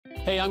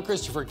Hey, I'm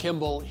Christopher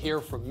Kimball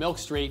here from Milk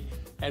Street,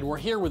 and we're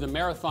here with a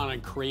marathon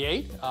on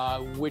Create,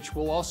 which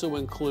will also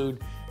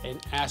include an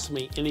Ask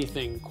Me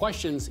Anything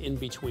questions in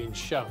between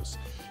shows.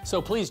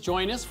 So please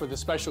join us for the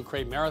special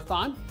Create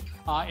Marathon,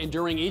 and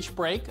during each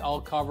break, I'll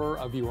cover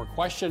a viewer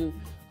question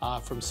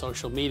from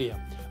social media.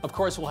 Of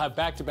course, we'll have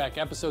back-to-back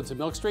episodes of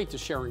Milk Street to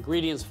share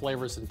ingredients,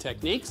 flavors, and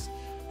techniques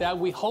that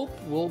we hope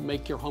will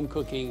make your home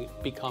cooking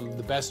become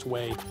the best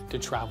way to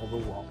travel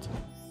the world.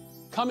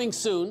 Coming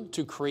soon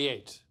to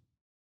Create.